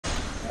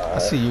I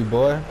see you,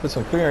 boy. Put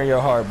some fear in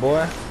your heart,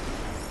 boy.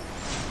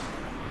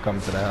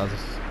 Coming to the houses.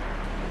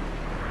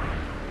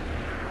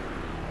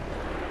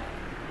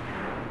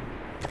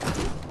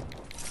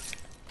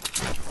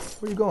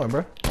 Where you going,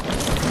 bro?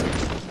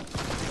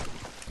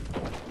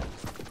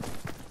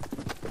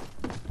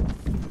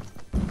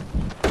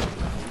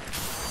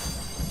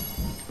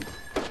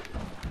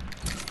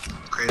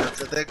 Cradle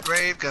to the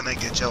grave, gonna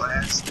get your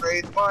ass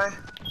sprayed, boy.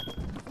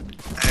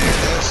 Hey,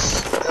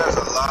 there's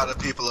a lot of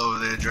people over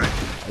there, Dre.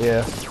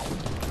 Yeah.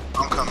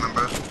 I'm coming,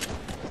 bro.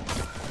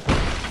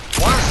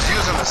 One is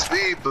using the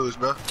speed boost,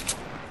 bro.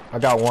 I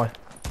got one.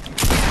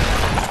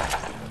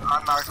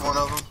 I knocked one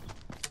of them.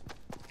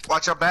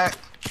 Watch your back.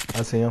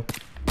 I see him.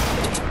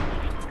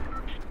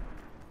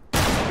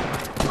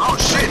 Oh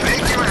shit, Nick,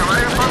 you ran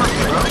right in front of me,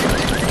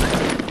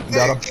 bro.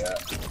 Got him.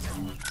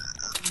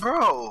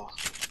 Bro.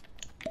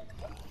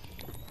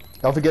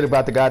 Don't forget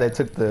about the guy that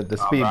took the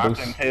speed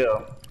boost.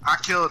 I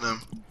killed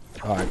him.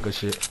 Alright, good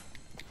shit.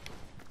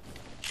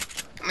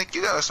 Nick,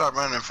 you gotta start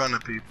running in front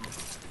of people.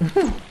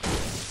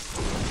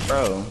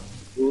 Bro,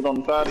 we was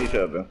on the side of each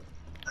other.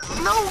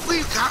 No,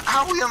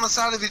 how we on the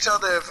side of each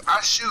other if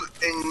I shoot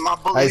and my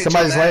bullet Hey, hit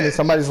somebody's your landing. ass?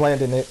 Somebody's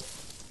landing it.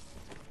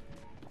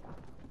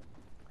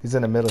 He's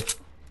in the middle.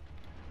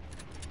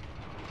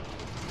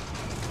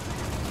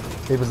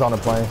 He was on the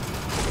plane.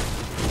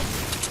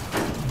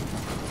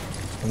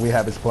 And we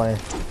have his plane.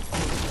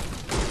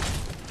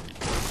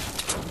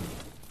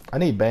 I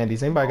need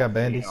bandies. Anybody got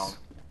bandies?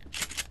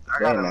 I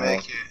gotta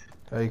make it.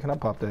 Hey, can I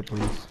pop that,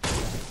 please?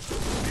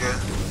 Yeah.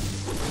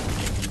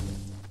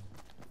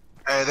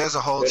 Hey, there's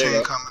a whole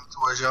team coming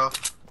towards y'all.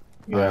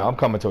 Yeah, I'm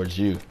coming towards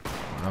you.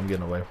 I'm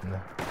getting away from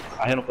there.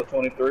 I hit him for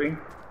 23.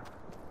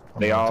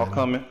 They all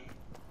coming.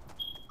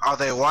 Are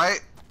they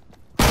white?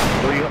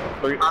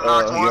 Three. I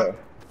knocked one. Yeah.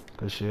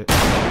 Good shit.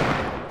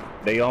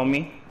 They on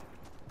me.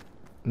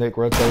 Nick,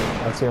 rotate.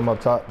 I see him up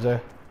top, Jay.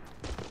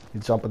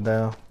 He's jumping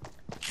down.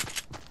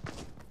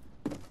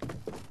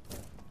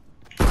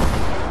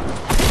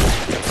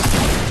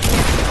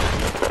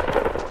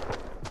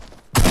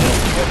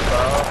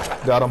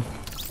 Got him.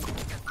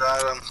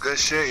 Got him. Good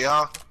shit,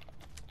 y'all.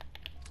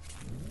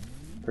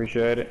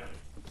 Appreciate it.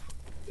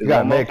 You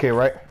got a med kit,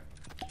 right?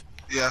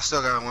 Yeah, I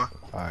still got one.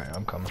 Alright,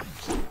 I'm coming.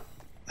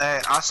 Hey,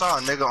 I saw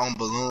a nigga on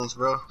balloons,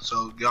 bro.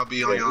 So y'all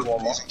be on your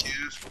P's and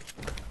Q's.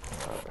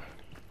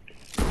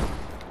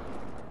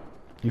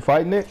 You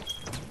fighting, Nick?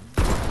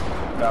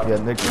 No.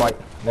 Yeah, Nick fight.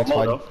 Nick's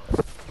fighting.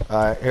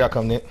 Alright, here I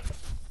come, Nick.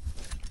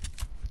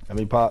 Let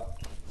me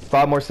pop.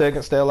 5 more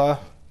seconds, stay alive.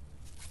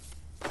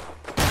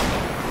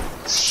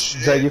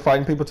 Shit. Jay, you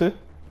fighting people too?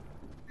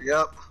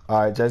 Yep.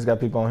 Alright, Jay's got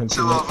people on him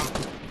too. Two of them.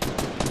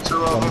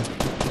 Two of them.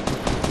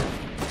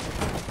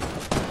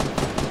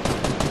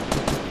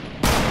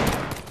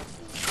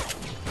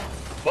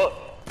 Fuck.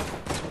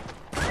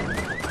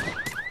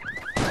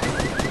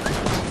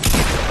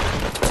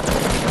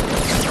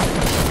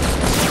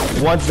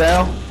 One's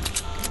down.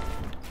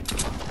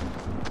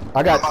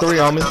 I got 3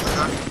 on me.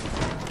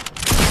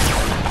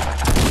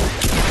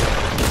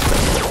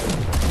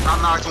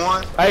 I knocked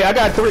one. Hey, I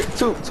got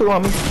two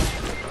on me.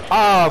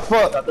 Ah,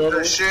 fuck.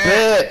 Good shit.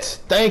 Bitch,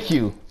 thank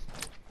you.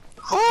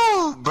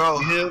 Woo, bro.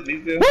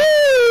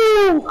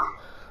 Woo!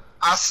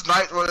 I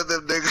sniped one of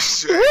them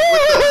niggas with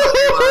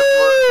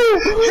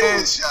the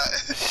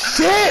headshot.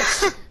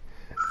 Shit!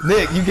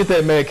 Nick, you get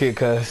that med kit,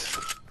 cuz.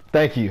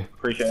 Thank you.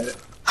 Appreciate it.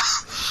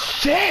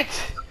 Shit!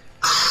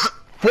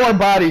 4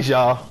 bodies,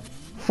 y'all.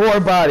 4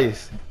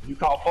 bodies. You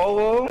caught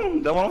 4 of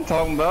them? That's what I'm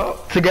talking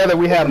about. Together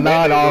we have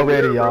 9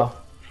 already, y'all.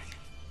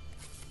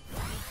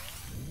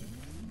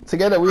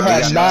 Together we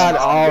have 9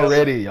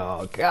 already,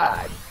 y'all.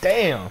 God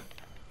damn.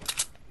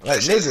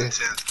 Like,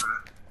 niggas.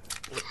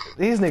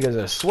 These niggas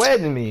are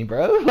sweating me,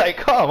 bro. Like,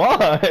 come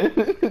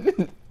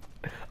on.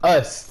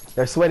 Us.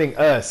 They're sweating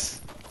us.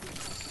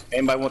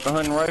 Anybody want the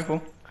hunting rifle?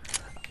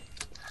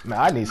 Man,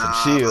 I need some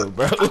shield,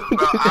 bro. Bro,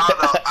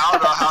 I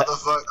don't know how the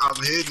fuck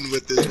I'm hitting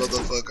with this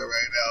motherfucker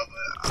right now,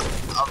 but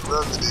I'm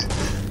loving it.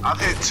 I've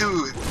hit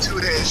two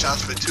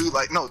headshots for 2,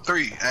 like, no,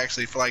 3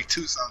 actually, for like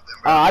 2 something,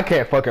 bro. I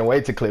can't fucking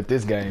wait to clip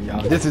this game,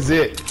 y'all. This is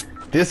it.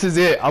 This is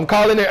it. I'm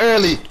calling it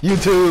early,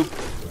 YouTube.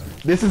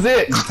 This is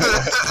it.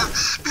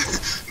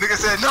 Nigga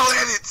said no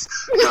edits,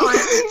 no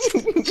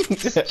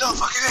edits, no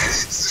fucking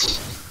edits.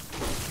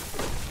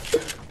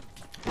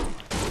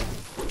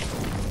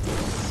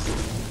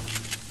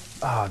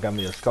 Ah, got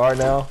me a scar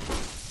now.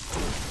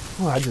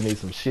 Oh, I just need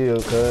some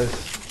shield, cuz.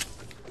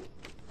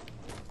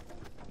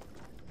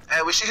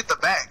 Hey, we should hit the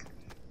back.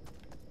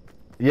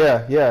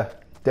 Yeah,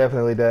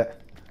 definitely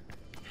that.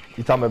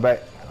 You talking about back?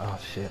 Oh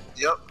shit.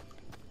 Yep.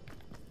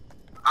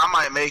 I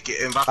might make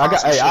it if I I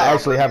find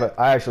actually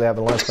have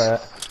a launch pad.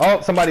 Oh,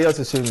 somebody else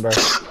is shooting, bro.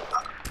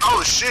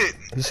 Oh shit.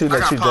 He's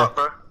shooting at you, Jay.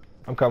 Bro.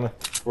 I'm coming.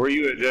 Where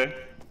you at, Jay?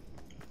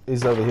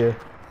 He's over here.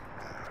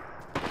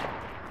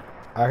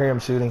 I hear him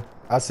shooting.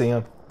 I see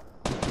him.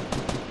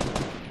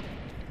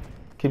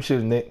 Keep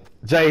shooting, Nick.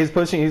 Jay, he's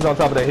pushing. He's on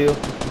top of that hill.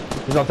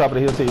 He's on top of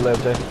the hill to your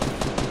left, Jay.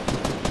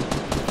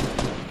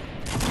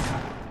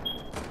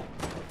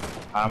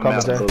 I'm coming,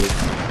 out, Jay. bullet.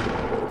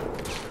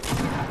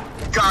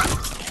 God.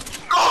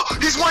 Oh,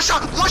 he's one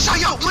shot,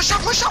 yo. One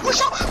shot, please. One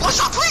I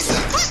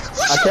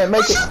shot, can't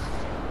make it. shot.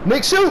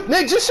 Nick, shoot.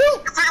 Nick, just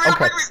shoot.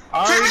 Okay.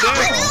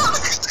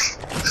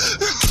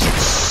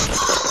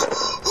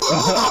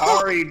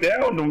 Already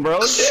downed him, bro.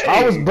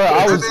 Dang.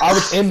 I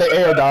was in the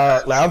air,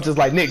 dog. Like I'm just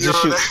like Nick,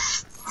 just shoot.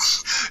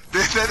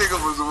 That nigga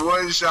was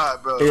one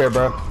shot, bro. Here,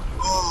 bro.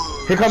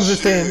 Oh, Here comes his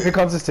shit. team. Here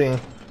comes his team.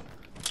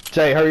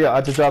 Jay, hurry up.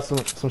 I just dropped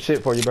some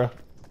shit for you, bro. I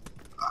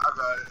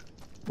got it.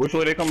 Which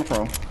way they coming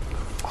from?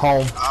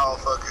 Home. I don't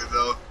fucking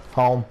know.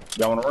 Home.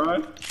 Y'all wanna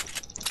run?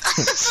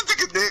 This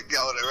nigga Nick,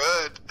 y'all wanna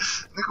run.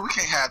 Nigga, we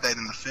can't have that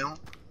in the film.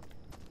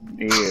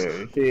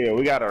 Yeah,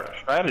 we gotta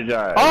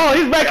strategize. Oh,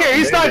 he's back here.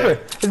 He's sniping.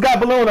 He's got a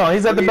balloon on.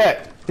 He's at the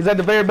back. He's at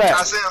the very I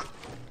back. see him.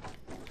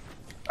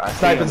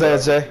 Sniping his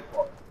ass, Jay.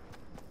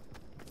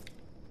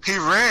 He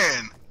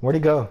ran. Where'd he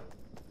go?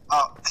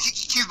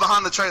 He's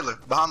behind the trailer,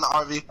 behind the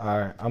RV.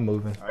 Alright, I'm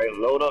moving. Alright,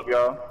 load up,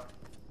 y'all.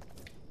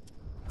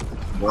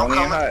 Going in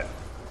hot.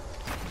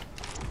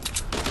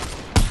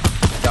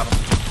 Got him.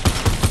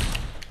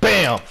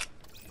 Bam!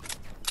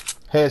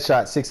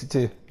 Headshot,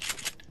 62.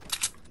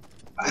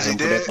 Is he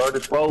dead?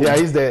 Yeah,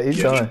 he's dead.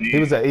 He's done. He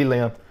was at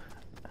Elam.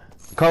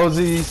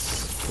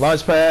 Cozies,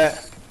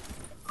 Launchpad.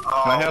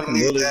 Oh, Can I have some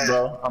bullets,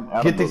 bro? I'm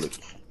out of bullets.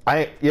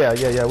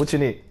 Yeah. What you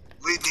need?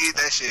 We need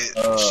that shit.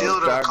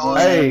 Shield or shotgun.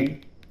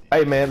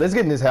 Hey, man, let's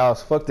get in this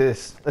house. Fuck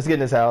this. Let's get in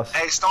this house.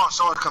 Hey, storm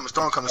coming.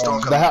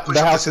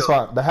 The house is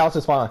fine. The house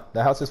is fine.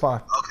 The house is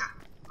fine.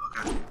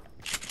 Okay.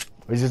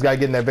 We just gotta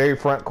get in that very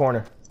front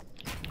corner.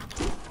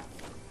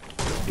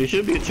 There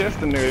should be a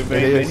chest in there if It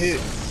they is. hit.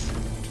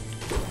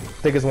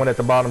 I think it's one at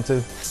the bottom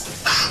too.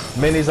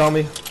 Minis on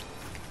me.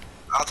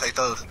 I'll take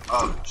those.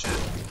 Oh, shit.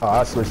 Oh,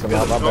 I switched them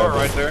out. There's My a door bad.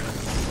 right there.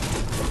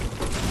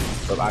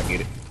 But I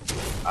get it.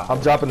 I'm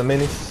dropping the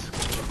minis.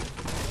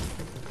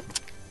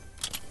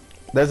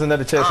 There's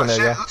another chest in there,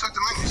 shit, yeah. who took the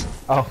minis?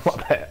 Oh, my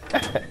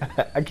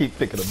bad. I keep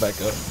picking them back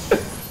up.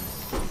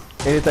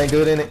 Anything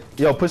good in it?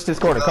 Yo, push this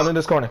corner. Come in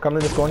this corner. Come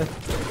in this corner.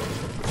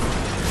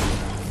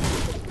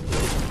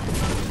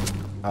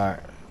 Alright.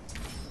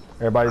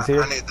 Everybody's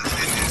here? I need the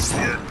minis,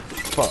 yeah.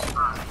 Fuck.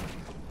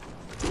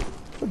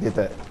 Who did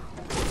that?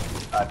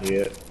 I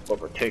did. For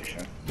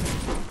protection.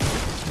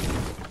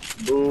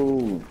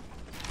 Boo.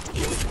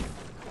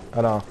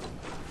 Hold on.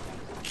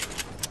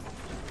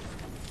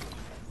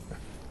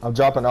 I'm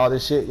dropping all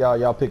this shit.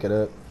 Y'all pick it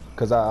up.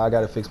 Cause I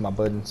gotta fix my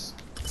buttons.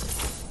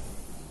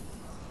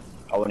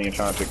 I wasn't even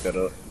trying to pick that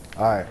up.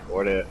 Alright.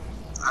 Or that.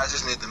 I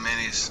just need the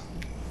minis.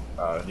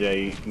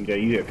 Jay,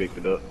 you had picked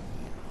it up.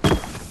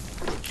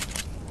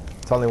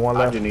 It's only one I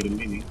left. just need a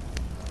mini.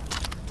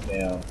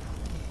 Damn.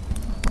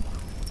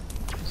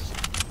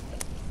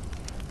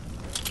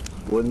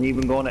 Wasn't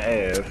even going to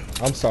ask.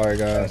 I'm sorry,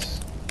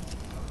 guys.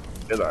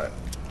 It's alright.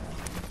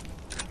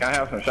 Can I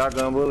have some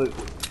shotgun bullets?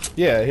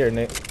 Yeah, here,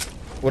 Nick.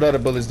 What other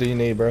bullets do you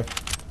need, bro?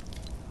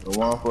 The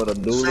one for the If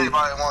dually.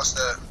 anybody wants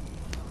that.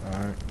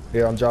 Alright.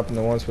 Yeah, I'm dropping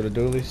the ones for the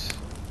dualies.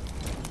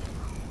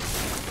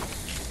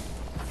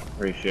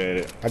 Appreciate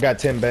it. I got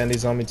 10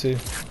 bandies on me, too.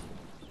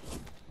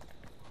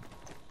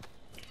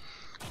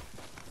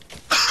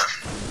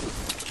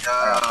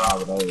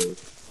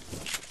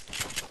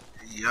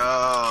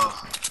 Yo,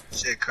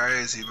 shit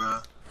crazy, bro.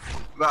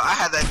 Bro, I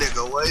had that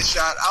nigga one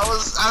shot. I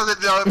was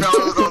the only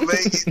person who was gonna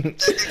make it.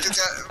 That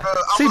nigga got,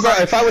 bro. See, bro,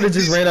 if I would have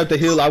just ran up the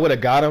hill, I would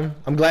have got him.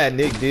 I'm glad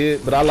Nick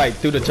did, but I like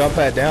threw the jump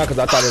pad down because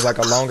I thought it was like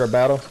a longer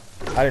battle.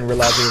 I didn't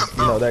realize it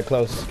was, that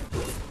close.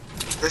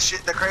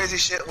 The crazy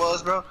shit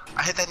was, bro,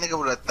 I hit that nigga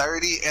with a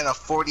 30 and a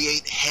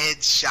 48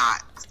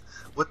 headshot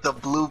with the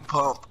blue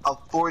pump, a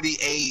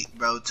 48,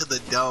 bro, to the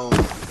dome.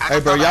 Hey,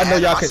 bro, y'all know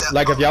y'all can,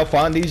 like, if y'all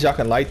find these, y'all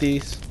can light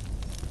these.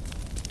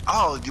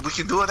 Oh, we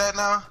can do that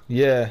now?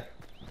 Yeah.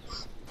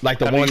 Like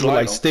the How do ones you with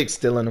light like them? sticks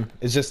still in them.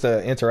 It's just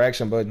an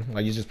interaction button.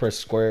 Like you just press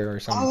square or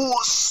something. Oh,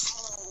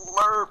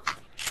 slurp.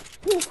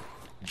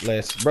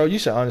 Less. Bro, you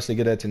should honestly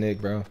get that to Nick,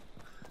 bro.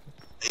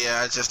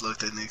 Yeah, I just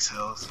looked at Nick's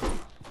house.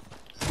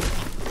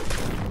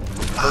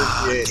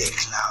 Where Nick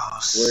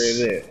Klaus.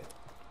 is it?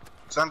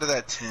 It's under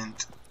that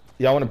tent.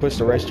 Y'all want to push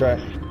the racetrack?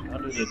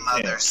 Under the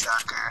Mother tent.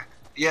 sucker.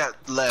 Yeah,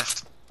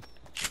 left.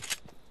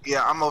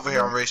 Yeah, I'm over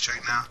here on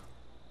racetrack now.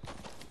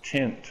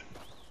 Tent.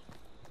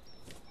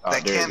 Oh,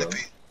 That there you go.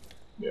 canopy.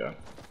 Yeah.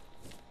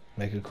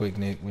 Make it quick,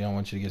 Nick. We don't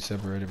want you to get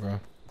separated, bro.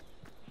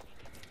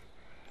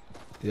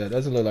 Yeah, it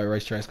doesn't look like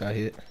racetracks got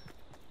hit.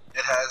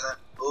 It hasn't.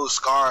 Ooh,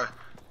 Scar.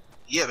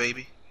 Yeah,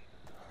 baby.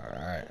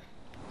 Alright.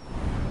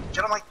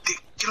 Get on my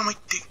dick. Get on my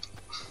dick.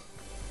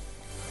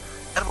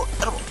 Edible.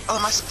 Oh,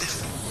 my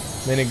stiff.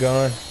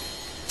 Minigun.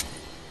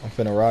 I'm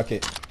finna rock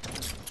it.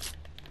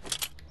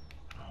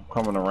 I'm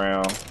coming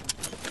around.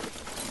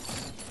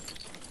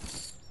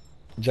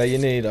 Jay, you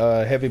need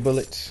heavy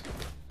bullets?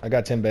 I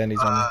got 10 bandies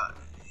on me.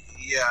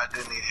 Yeah, I do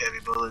need heavy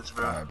bullets,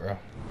 bro. Alright, bro.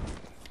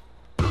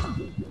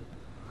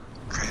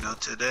 Cradle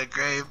to the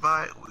grave,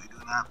 boy. We do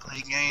not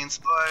play games,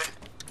 boy.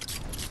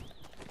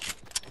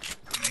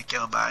 Make make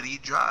your body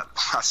drop.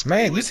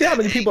 Man, you see how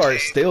many people are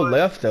still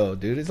left though,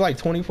 dude? It's like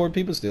 24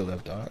 people still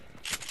left, dog.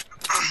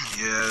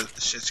 Yeah,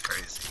 this shit's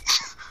crazy.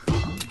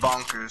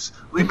 Bonkers.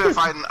 We've been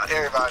fighting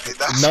everybody.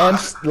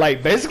 That's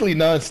like basically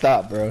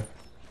non-stop, bro.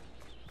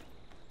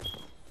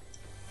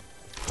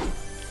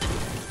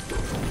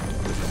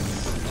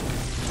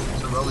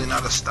 It's really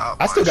not a stop.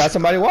 I still got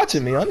somebody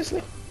watching me,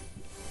 honestly.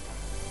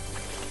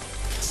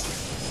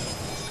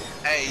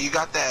 Hey, you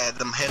got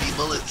them heavy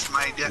bullets,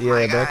 my guy.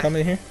 Yeah, bro, come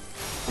in here.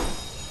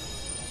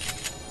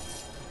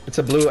 It's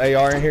a blue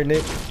AR in here,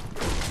 Nick.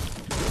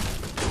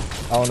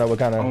 I don't know what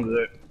kind of.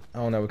 I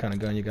don't know what kind of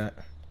gun you got.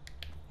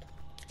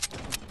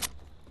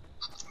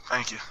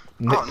 Thank you.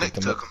 Nick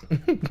took him.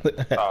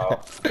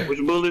 Which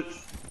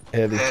bullets?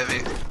 Heavy.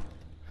 Heavy.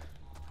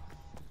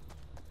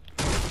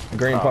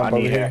 Green pump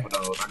over here. Half of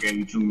those. I gave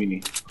you too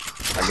many.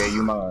 I gave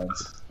you mine.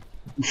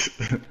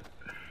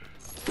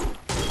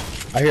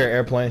 I hear an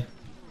airplane.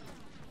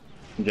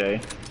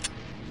 Jay.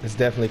 It's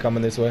definitely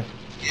coming this way.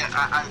 Yeah,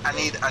 I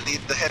need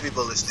the heavy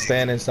bullets. Nick.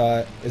 Stand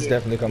inside. It's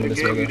definitely coming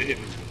this way.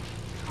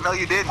 No,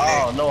 you didn't.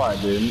 Oh Nick. no, I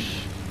didn't.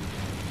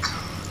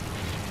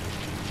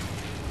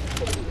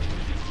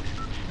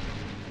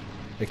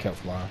 It kept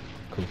flying.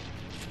 Cool.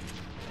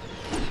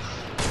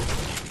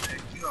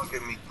 You don't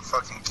get me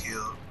fucking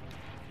killed.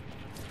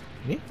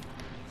 Me?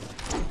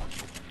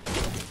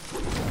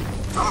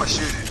 I'ma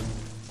shoot it.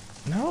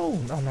 No.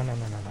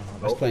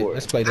 Let's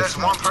play this. There's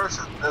one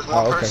person. There's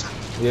one person.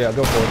 Yeah,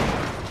 go for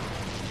it.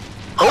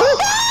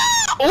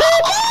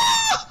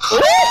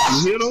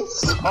 You hit him?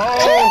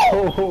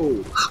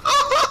 Oh!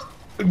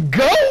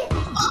 Go!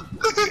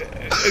 Hey,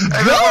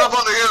 go up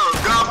on the hill.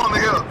 Go up on the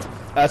hill.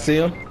 I see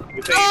him.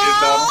 You think you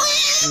just got him?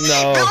 Build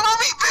No. on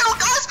me, build,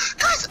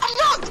 guys, I'm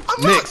not.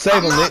 Nick,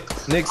 save him, Nick.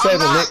 Nick,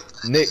 save him, Nick.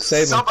 Nick,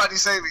 save him. Somebody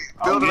save me.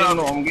 Build it up.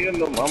 I'm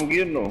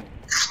getting them.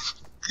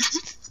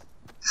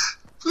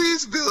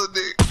 Please build,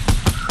 Nick.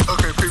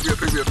 Okay,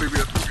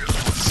 preview.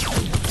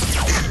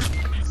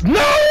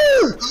 No!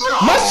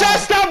 My shot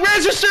stopped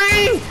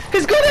registering!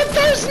 He's gonna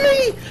thirst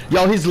me!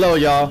 Yo, he's low,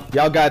 y'all.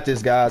 Y'all got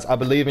this, guys. I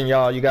believe in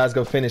y'all. You guys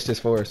go finish this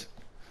for us.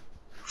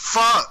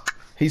 Fuck.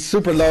 He's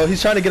super low.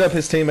 He's trying to get up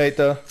his teammate,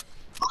 though.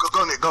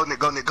 Go, Nick.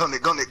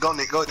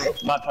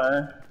 My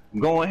turn. I'm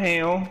going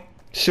ham.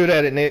 Shoot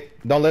at it, Nick.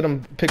 Don't let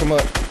him pick him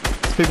up.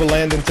 There's people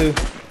landing, too.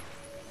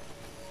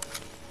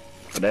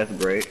 But that's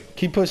great.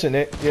 Keep pushing,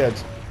 Nick. Yeah.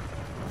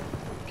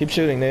 Keep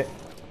shooting, Nick.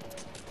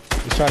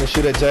 He's trying to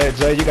shoot at Jay.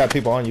 Jay, you got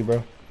people on you,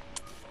 bro.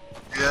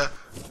 Yeah.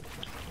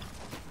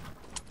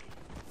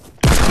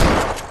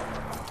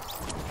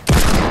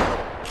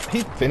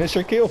 He finished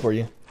your kill for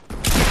you.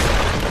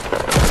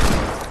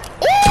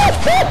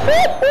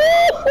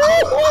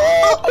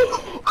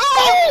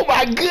 Oh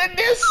my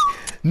goodness!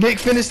 Nick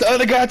finished the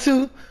other guy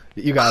too.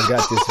 You guys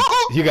got this.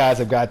 You guys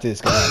have got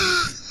this,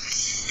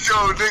 guys.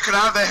 Yo, Nick, can I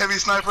have that heavy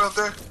sniper up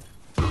there?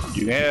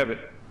 You can have it.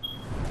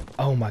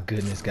 Oh my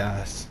goodness,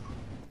 guys.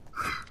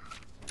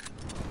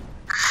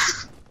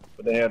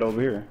 What they had over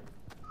here?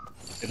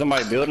 Is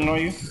somebody building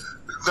on you?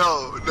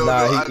 No.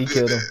 Nah, he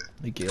killed him.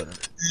 He killed him.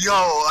 Yo,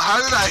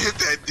 how did I hit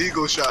that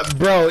deagle shot?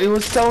 Bro, it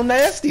was so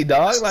nasty,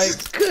 dog.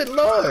 Like, good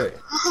lord.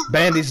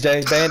 Bandage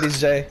J, bandage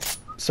J.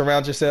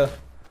 Surround yourself.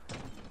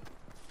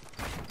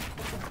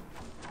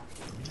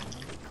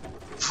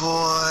 Boy.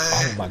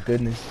 Oh my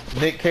goodness.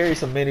 Nick, carry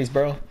some minis,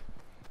 bro.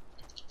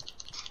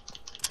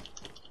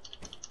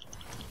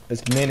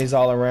 There's minis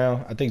all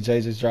around. I think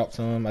Jay just dropped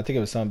some. I think it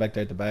was some back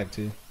there at the back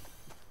too.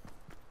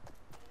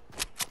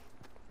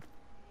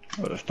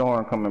 Oh, the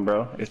storm coming,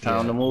 bro. It's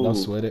time to move. Don't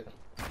sweat it.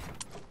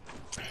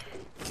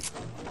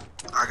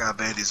 I got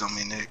bandies on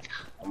me, Nick.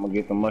 I'm gonna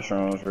get the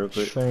mushrooms real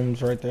quick.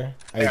 Shrooms right there.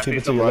 Hey, Yeah,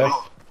 people to your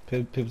left.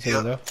 People to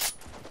your left.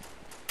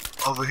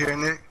 Over here,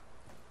 Nick.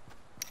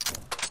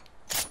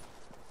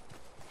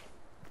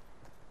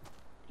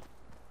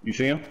 You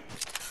see him?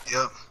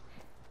 Yep.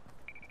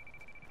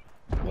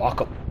 Walk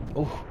up.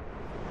 Ooh.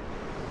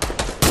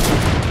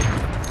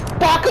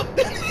 Walk up.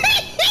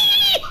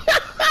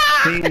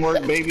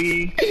 Teamwork,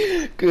 baby.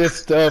 Good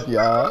stuff,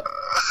 y'all.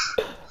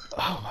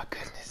 Oh my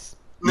goodness.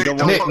 Nick,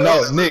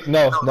 Nick,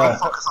 no.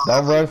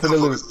 Don't run for the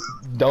loot.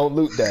 Don't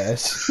loot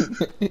dash.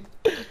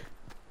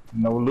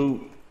 No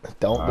loot.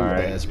 Don't loot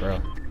right. dash,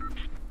 bro.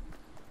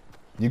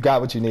 You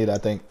got what you need, I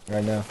think,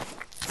 right now.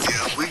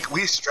 Yeah,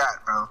 we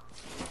strapped, bro.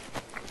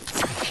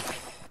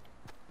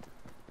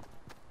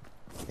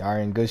 Y'all are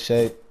in good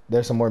shape.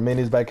 There's some more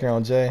minis back here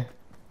on Jay.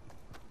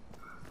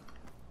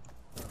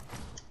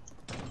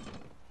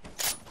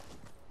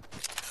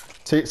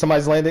 See,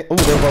 somebody's landing. Ooh,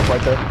 they're both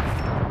right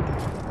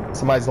there.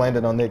 Somebody's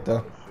landed on Nick,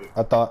 though.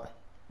 I thought.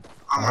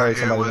 I'm I heard right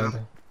here somebody with landing.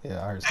 him.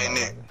 Yeah, I heard Hey,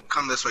 somebody Nick, landing.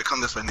 come this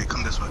way, Nick,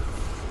 come this way.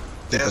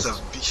 There's a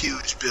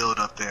huge build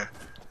up there,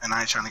 and I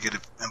ain't trying to get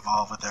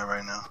involved with that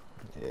right now.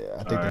 Yeah,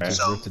 I think they just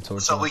ripped the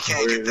torch So off. we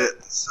can't get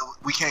that. So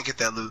we can't get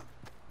that loot.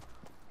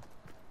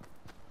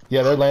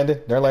 Yeah, they're landing.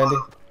 They're landing.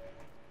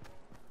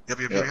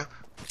 Yep.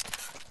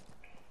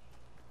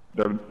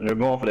 They're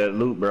going for that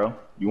loot, bro.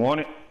 You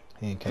want it?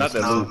 He ain't Not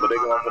that No, loot, but they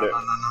going for that.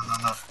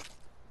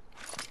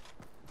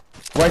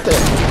 no. Right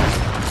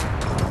there.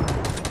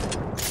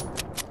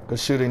 Good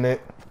shooting,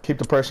 Nick. Keep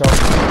the pressure on.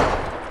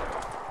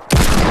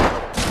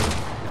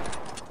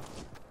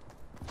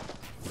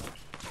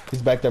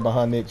 He's back there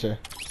behind Nick, Jay.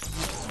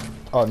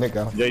 Oh, Nick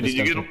got him. Jay, did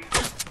you get him?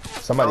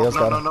 Somebody else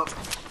got him. No.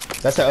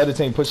 That's the other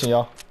team pushing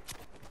y'all.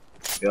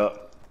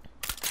 Yup.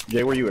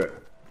 Jay, where you at?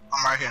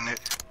 I'm right here, Nick.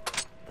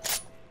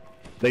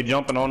 They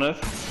jumping on us.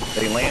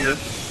 They landed.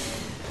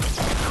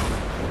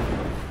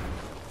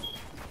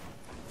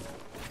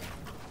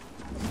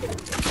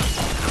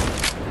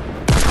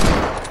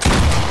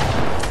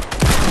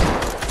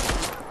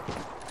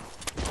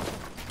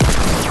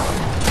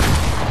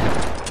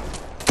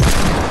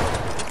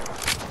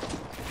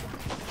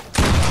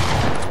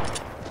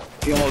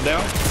 He almost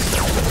down?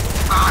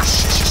 Ah,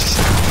 shit.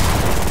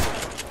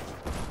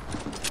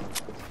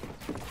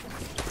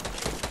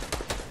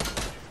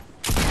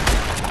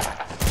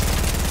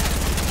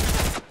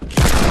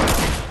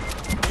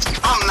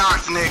 I'm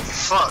knocked, Nick.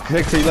 Fuck.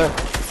 Nick, he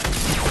left.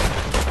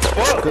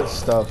 Good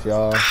stuff,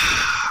 y'all.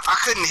 I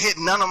couldn't hit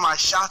none of my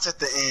shots at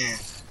the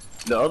end.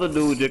 The other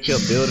dude just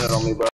kept building on me, bro.